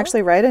 She'll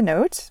actually write a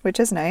note, which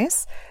is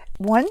nice.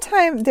 One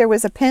time there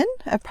was a pin,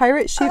 a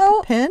pirate ship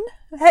pin.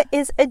 That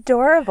is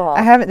adorable.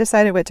 I haven't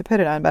decided what to put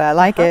it on, but I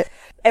like it.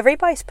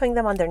 Everybody's putting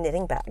them on their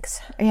knitting bags.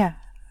 Yeah.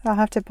 I'll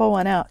have to pull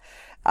one out.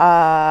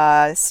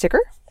 Sticker.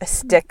 A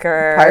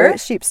sticker. Pirate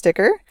sheep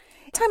sticker.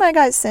 Time I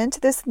got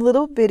sent this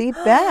little bitty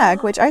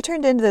bag, which I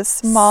turned into the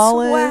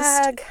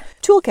smallest Swag.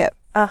 toolkit.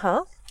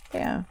 Uh-huh.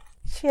 Yeah.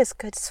 She has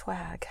good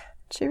swag.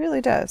 She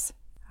really does.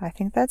 I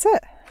think that's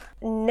it.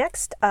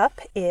 Next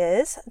up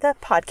is the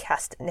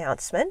podcast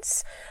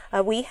announcements.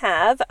 We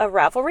have a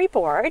Ravelry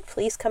board.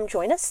 Please come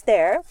join us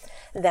there.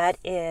 That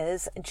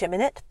is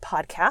Geminate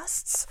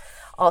Podcasts.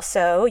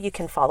 Also, you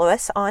can follow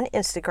us on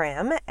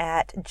Instagram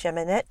at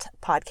Geminate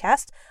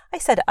Podcast. I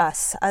said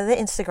us. The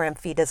Instagram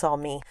feed is all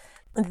me.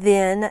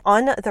 Then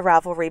on the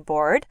Ravelry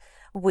board,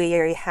 we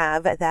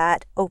have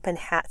that open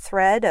hat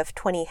thread of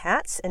 20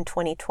 hats in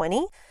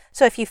 2020.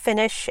 So if you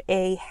finish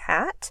a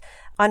hat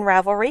on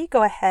Ravelry,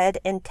 go ahead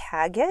and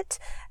tag it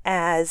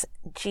as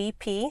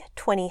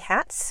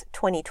GP20hats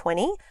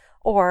 2020.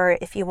 Or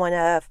if you want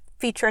to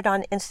feature it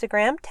on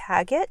Instagram,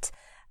 tag it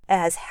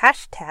as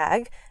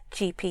hashtag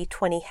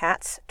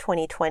GP20hats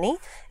 2020.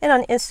 And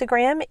on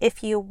Instagram,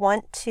 if you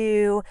want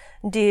to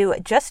do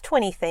just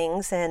 20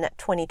 things in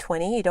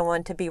 2020, you don't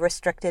want to be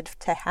restricted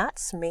to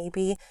hats,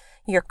 maybe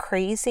you're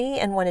crazy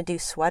and want to do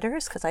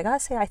sweaters, because I gotta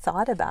say I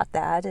thought about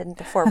that and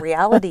before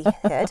reality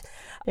hit.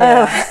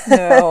 No,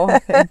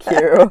 thank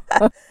you.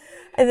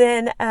 And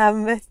then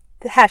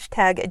the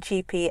hashtag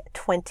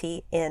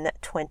GP20 in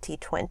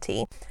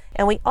 2020.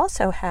 And we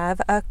also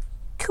have a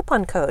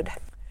coupon code.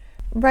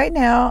 right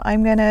now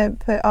I'm going to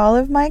put all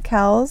of my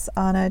cows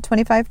on a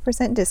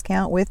 25%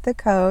 discount with the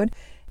code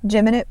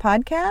Jiminit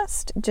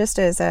Podcast, just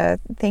as a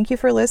thank you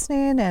for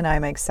listening, and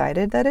I'm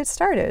excited that it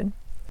started.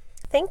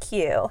 Thank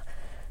you.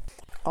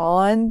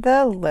 On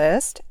the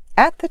list,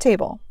 at the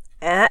table.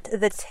 At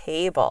the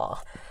table.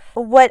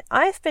 What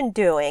I've been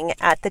doing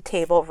at the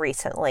table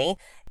recently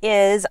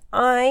is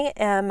I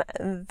am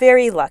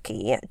very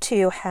lucky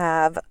to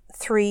have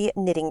 3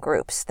 knitting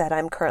groups that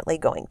I'm currently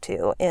going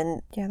to.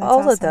 And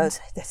all of those,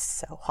 this is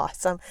so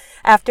awesome.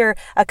 After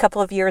a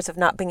couple of years of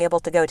not being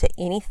able to go to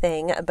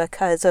anything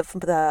because of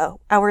the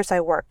hours I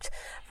worked,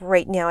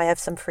 right now I have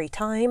some free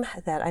time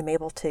that I'm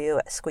able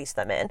to squeeze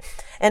them in.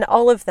 And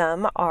all of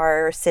them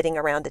are sitting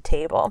around a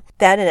table.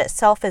 That in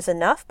itself is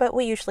enough, but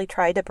we usually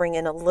try to bring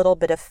in a little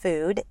bit of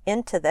food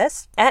into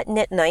this. At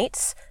knit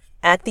nights,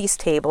 at these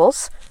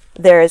tables,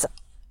 there's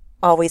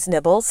always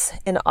nibbles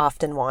and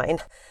often wine.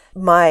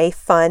 My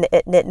fun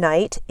at knit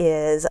night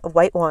is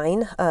white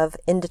wine of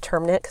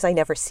indeterminate, because I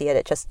never see it.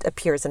 It just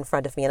appears in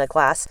front of me in a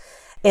glass.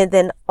 And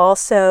then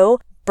also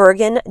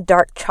Bergen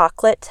dark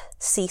chocolate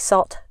sea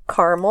salt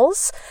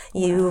caramels.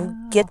 You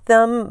get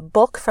them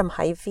bulk from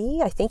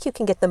Hy-Vee. I think you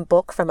can get them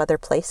bulk from other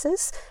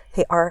places.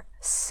 They are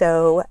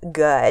so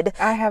good.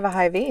 I have a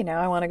Hy-Vee now.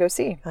 I want to go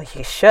see. Oh,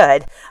 you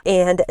should.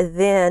 And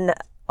then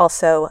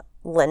also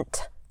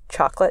Lindt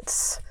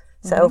chocolates.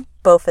 So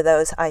both of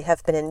those I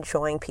have been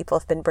enjoying. People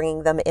have been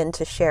bringing them in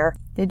to share.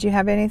 Did you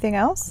have anything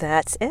else?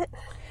 That's it.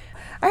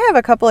 I have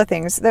a couple of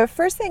things. The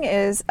first thing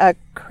is a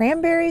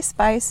cranberry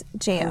spice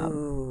jam.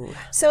 Ooh.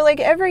 So like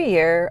every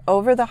year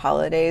over the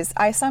holidays,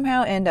 I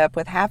somehow end up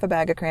with half a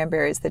bag of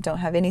cranberries that don't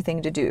have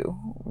anything to do.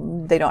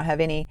 They don't have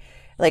any,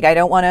 like I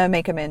don't want to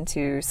make them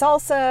into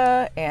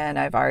salsa, and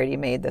I've already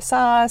made the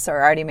sauce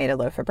or already made a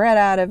loaf of bread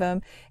out of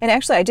them. And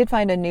actually I did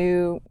find a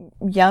new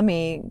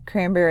yummy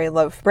cranberry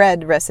loaf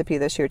bread recipe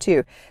this year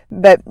too,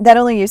 but that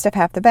only used up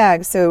half the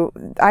bag. So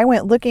I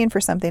went looking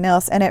for something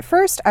else. And at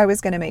first I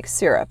was going to make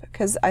syrup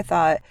because I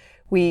thought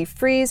we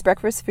freeze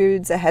breakfast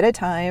foods ahead of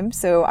time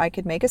so I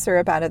could make a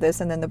syrup out of this,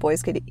 and then the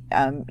boys could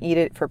eat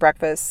it for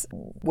breakfast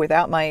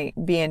without my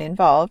being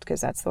involved,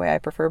 because that's the way I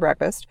prefer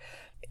breakfast.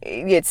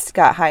 It's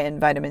got high in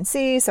vitamin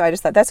C, so I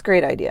just thought that's a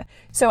great idea.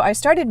 So I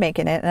started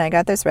making it, and I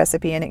got this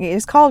recipe, and it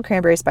is called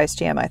cranberry spice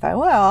jam. I thought,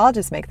 well, I'll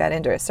just make that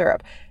into a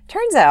syrup.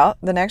 Turns out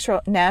the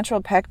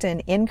natural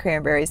pectin in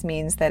cranberries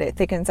means that it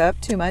thickens up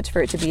too much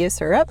for it to be a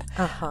syrup,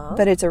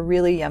 but it's a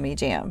really yummy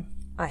jam.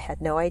 I had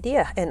no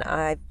idea, and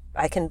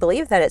I can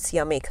believe that it's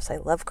yummy because I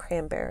love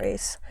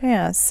cranberries.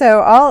 Yeah, so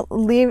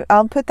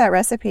I'll put that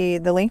recipe,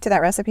 the link to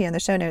that recipe in the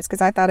show notes,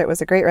 because I thought it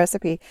was a great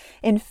recipe.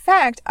 In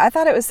fact, I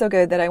thought it was so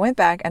good that I went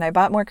back and I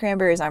bought more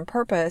cranberries on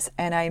purpose,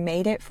 and I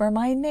made it for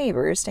my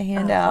neighbors to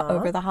hand out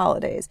over the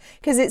holidays,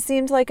 because it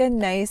seemed like a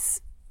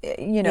nice,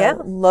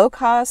 low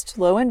cost,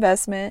 low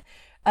investment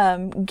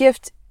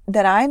gift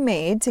that I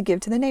made to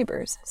give to the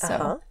neighbors.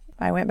 So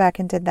I went back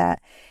and did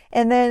that.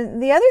 And then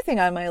the other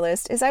thing on my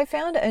list is I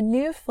found a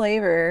new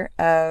flavor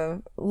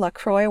of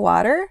LaCroix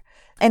water,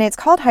 and it's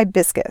called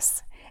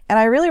hibiscus. And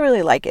I really,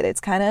 really like it. It's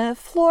kind of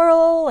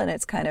floral and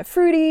it's kind of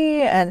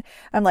fruity. And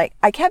I'm like,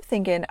 I kept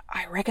thinking,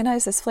 I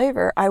recognize this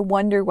flavor. I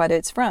wonder what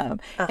it's from.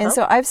 And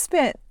so I've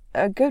spent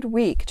a good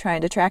week trying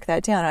to track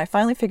that down. And I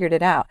finally figured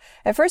it out.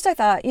 At first I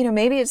thought,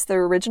 maybe it's the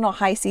original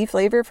Hi-C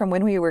flavor from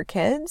when we were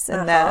kids,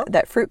 and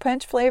that fruit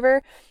punch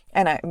flavor.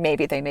 And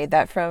maybe they made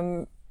that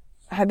from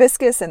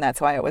hibiscus, and that's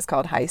why it was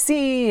called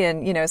Hi-C.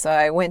 And, so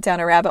I went down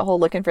a rabbit hole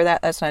looking for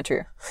that. That's not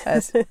true.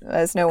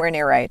 That's nowhere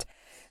near right.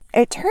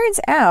 It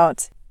turns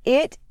out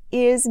it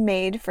is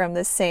made from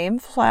the same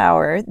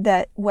flour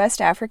that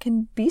West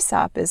African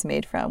beesop is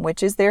made from,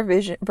 which is their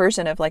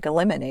version of like a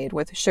lemonade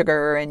with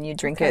sugar, and you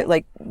drink it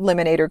like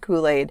lemonade or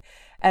Kool-Aid.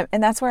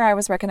 And that's where I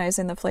was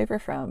recognizing the flavor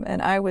from.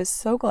 And I was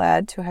so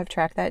glad to have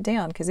tracked that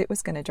down, because it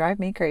was going to drive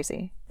me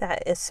crazy.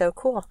 That is so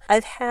cool.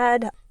 I've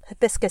had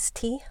hibiscus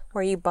tea,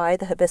 where you buy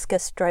the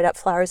hibiscus dried up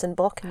flowers in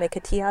bulk and make a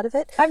tea out of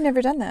it. I've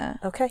never done that.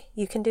 Okay,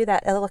 you can do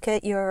that. Look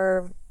at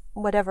your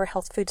whatever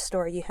health food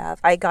store you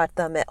have. I got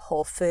them at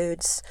Whole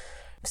Foods,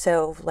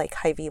 so like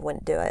Hy-Vee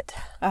wouldn't do it.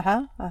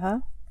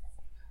 Oh,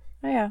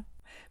 yeah.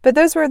 But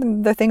those were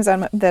the things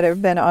that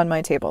have been on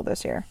my table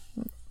this year,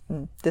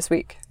 this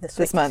week,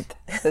 this month,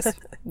 this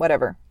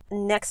whatever.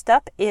 Next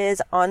up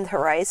is on the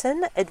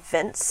horizon,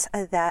 events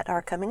that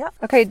are coming up.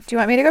 Okay, do you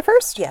want me to go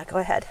first? Yeah, go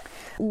ahead.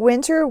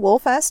 Winter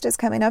Woolfest is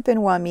coming up in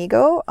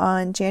Wamego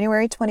on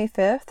January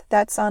 25th.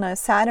 That's on a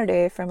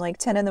Saturday from like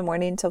 10 in the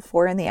morning till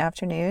 4 in the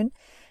afternoon.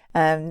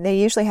 They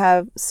usually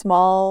have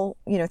small,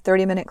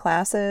 30-minute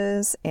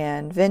classes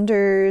and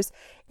vendors.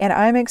 And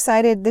I'm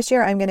excited. This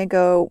year I'm going to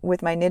go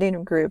with my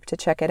knitting group to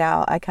check it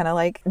out. I kind of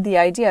like the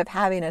idea of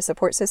having a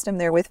support system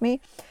there with me.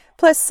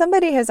 Plus,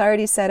 somebody has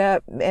already set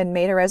up and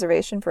made a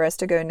reservation for us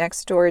to go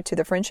next door to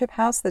the Friendship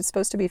House that's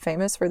supposed to be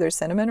famous for their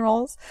cinnamon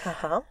rolls.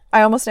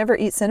 I almost never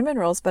eat cinnamon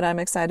rolls, but I'm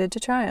excited to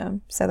try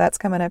them. So that's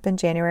coming up in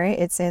January.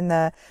 It's in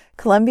the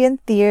Columbian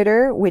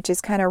Theater, which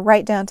is kind of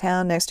right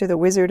downtown next to the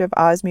Wizard of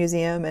Oz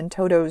Museum and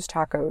Toto's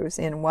Tacos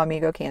in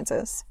Wamego,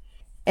 Kansas.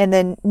 And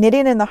then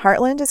Knitting in the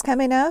Heartland is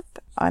coming up.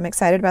 I'm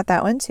excited about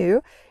that one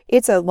too.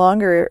 It's a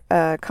longer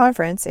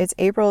conference. It's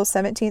April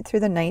 17th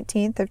through the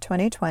 19th of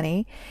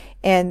 2020.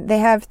 And they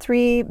have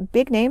 3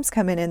 big names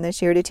coming in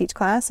this year to teach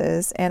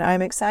classes. And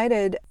I'm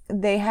excited.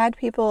 They had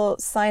people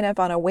sign up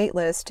on a wait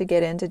list to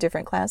get into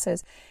different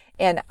classes.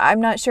 And I'm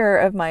not sure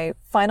of my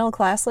final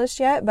class list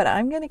yet, but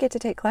I'm going to get to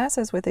take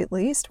classes with at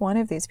least one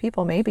of these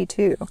people, maybe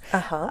 2.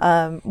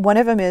 One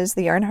of them is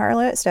the Yarn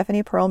Harlot,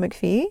 Stephanie Pearl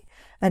McPhee.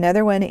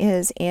 Another one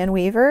is Ann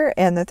Weaver,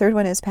 and the third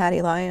one is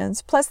Patty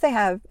Lyons. Plus, they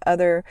have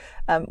other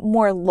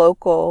more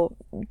local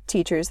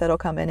teachers that'll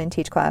come in and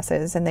teach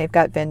classes, and they've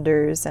got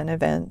vendors and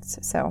events.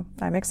 So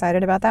I'm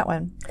excited about that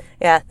one.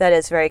 Yeah, that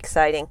is very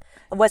exciting.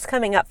 What's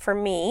coming up for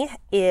me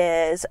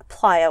is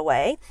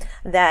Ply-Away.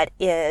 That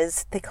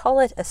is, they call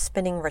it a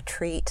spinning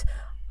retreat.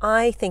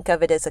 I think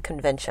of it as a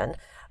convention.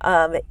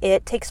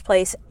 It takes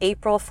place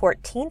April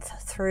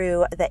 14th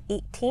through the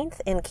 18th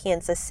in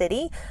Kansas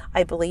City,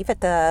 I believe at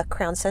the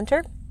Crown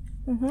Center.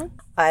 Mm-hmm.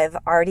 I've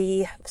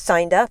already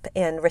signed up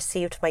and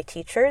received my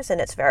teachers,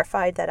 and it's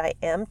verified that I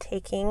am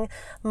taking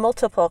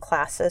multiple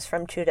classes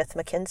from Judith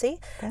McKenzie.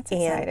 That's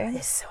exciting.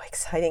 It's so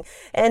exciting.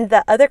 And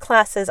the other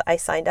classes I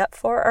signed up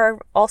for are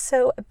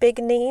also big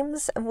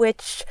names,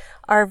 which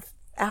are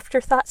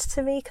afterthoughts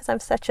to me because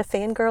I'm such a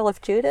fangirl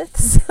of Judith.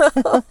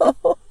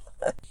 So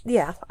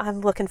yeah,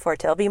 I'm looking forward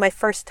to it. It'll be my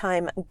first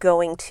time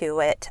going to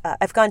it.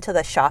 I've gone to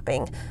the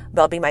shopping,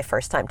 but it'll be my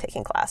first time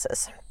taking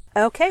classes.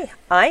 Okay,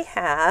 I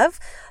have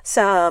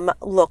some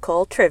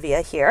local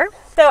trivia here.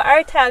 So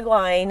our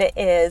tagline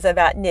is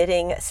about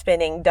knitting,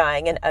 spinning,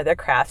 dyeing, and other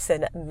crafts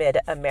in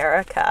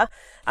Mid-America.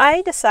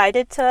 I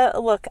decided to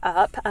look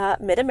up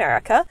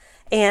Mid-America,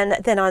 and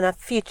then on a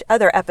few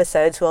other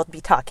episodes, we'll be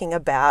talking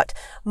about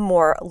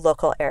more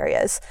local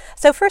areas.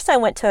 So first I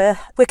went to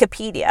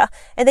Wikipedia,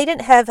 and they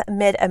didn't have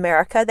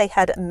Mid-America, they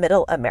had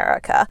Middle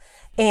America.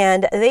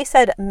 And they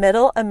said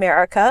Middle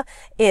America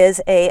is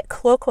a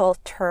colloquial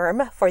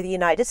term for the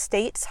United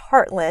States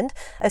heartland,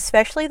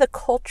 especially the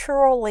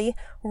culturally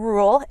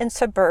rural and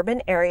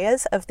suburban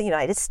areas of the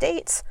United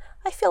States.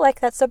 I feel like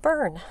that's a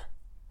burn.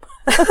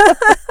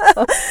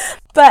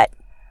 But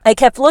I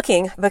kept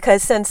looking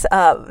because since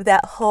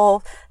that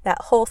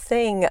whole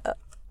thing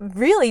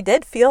really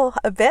did feel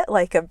a bit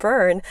like a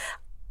burn,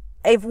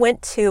 I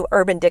went to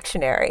Urban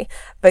Dictionary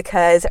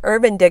because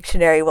Urban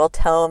Dictionary will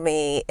tell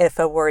me if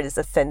a word is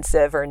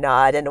offensive or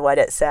not and what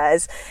it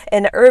says.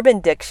 And Urban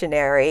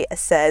Dictionary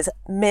says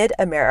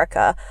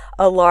Mid-America,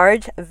 a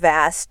large,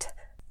 vast,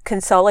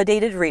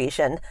 consolidated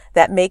region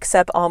that makes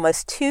up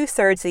almost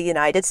 2/3 of the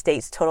United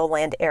States total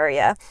land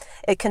area.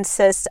 It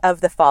consists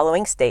of the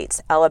following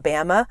states: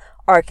 Alabama,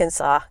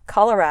 Arkansas,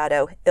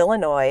 Colorado,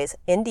 Illinois,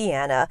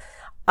 Indiana,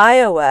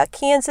 Iowa,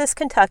 Kansas,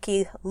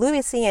 Kentucky,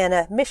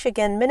 Louisiana,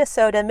 Michigan,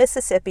 Minnesota,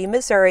 Mississippi,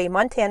 Missouri,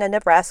 Montana,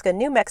 Nebraska,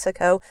 New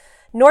Mexico,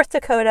 North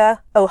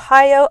Dakota,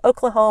 Ohio,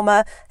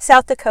 Oklahoma,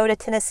 South Dakota,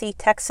 Tennessee,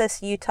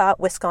 Texas, Utah,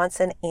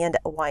 Wisconsin, and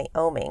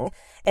Wyoming.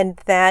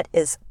 And that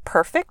is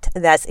perfect.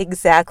 That's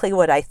exactly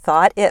what I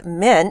thought it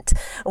meant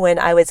when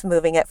I was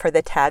moving it for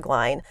the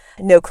tagline.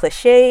 No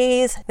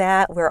cliches,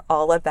 that we're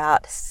all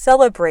about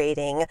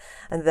celebrating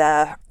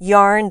the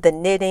yarn, the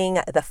knitting,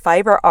 the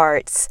fiber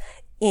arts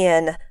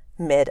in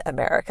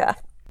Mid-America.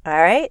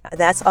 All right,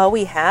 that's all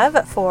we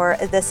have for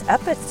this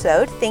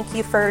episode. Thank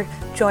you for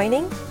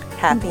joining.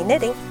 Happy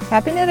knitting.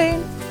 Happy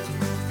knitting.